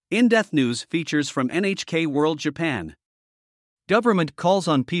In-depth news features from NHK World Japan. Government calls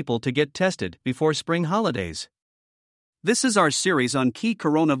on people to get tested before spring holidays. This is our series on key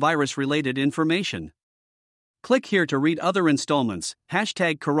coronavirus-related information. Click here to read other installments,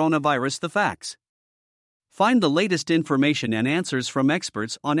 #coronavirus the facts. Find the latest information and answers from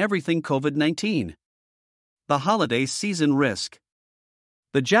experts on everything COVID-19. The holiday season risk.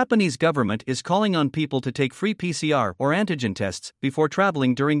 The Japanese government is calling on people to take free PCR or antigen tests before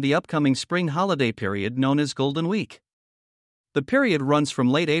traveling during the upcoming spring holiday period known as Golden Week. The period runs from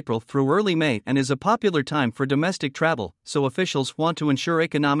late April through early May and is a popular time for domestic travel, so officials want to ensure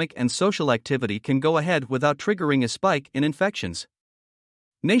economic and social activity can go ahead without triggering a spike in infections.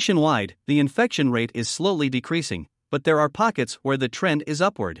 Nationwide, the infection rate is slowly decreasing, but there are pockets where the trend is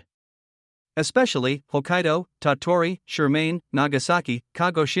upward. Especially, Hokkaido, Tottori, Shirmaine, Nagasaki,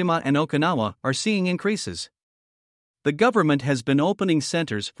 Kagoshima and Okinawa are seeing increases. The government has been opening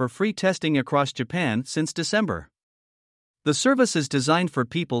centers for free testing across Japan since December. The service is designed for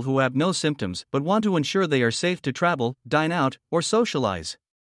people who have no symptoms but want to ensure they are safe to travel, dine out, or socialize.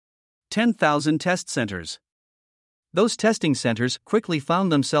 10,000 test centers. Those testing centers quickly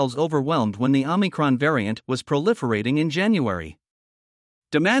found themselves overwhelmed when the Omicron variant was proliferating in January.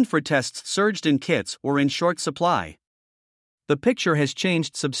 Demand for tests surged and kits were in short supply. The picture has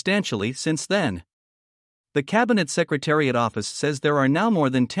changed substantially since then. The Cabinet Secretariat Office says there are now more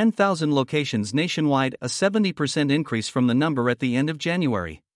than 10,000 locations nationwide, a 70% increase from the number at the end of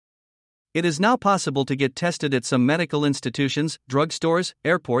January. It is now possible to get tested at some medical institutions, drugstores,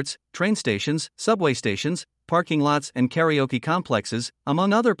 airports, train stations, subway stations, parking lots, and karaoke complexes,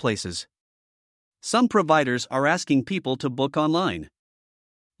 among other places. Some providers are asking people to book online.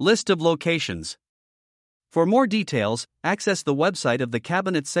 List of locations. For more details, access the website of the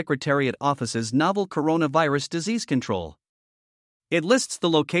Cabinet Secretariat Office's Novel Coronavirus Disease Control. It lists the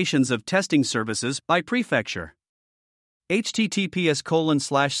locations of testing services by prefecture.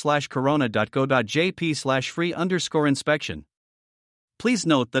 https://corona.go.jp/free_inspection. Please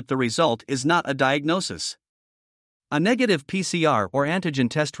note that the result is not a diagnosis. A negative PCR or antigen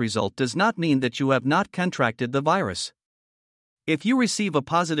test result does not mean that you have not contracted the virus. If you receive a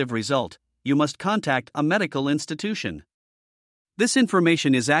positive result, you must contact a medical institution. This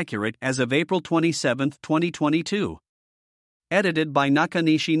information is accurate as of April 27, 2022. Edited by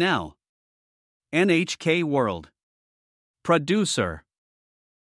Nakanishi Now. NHK World. Producer.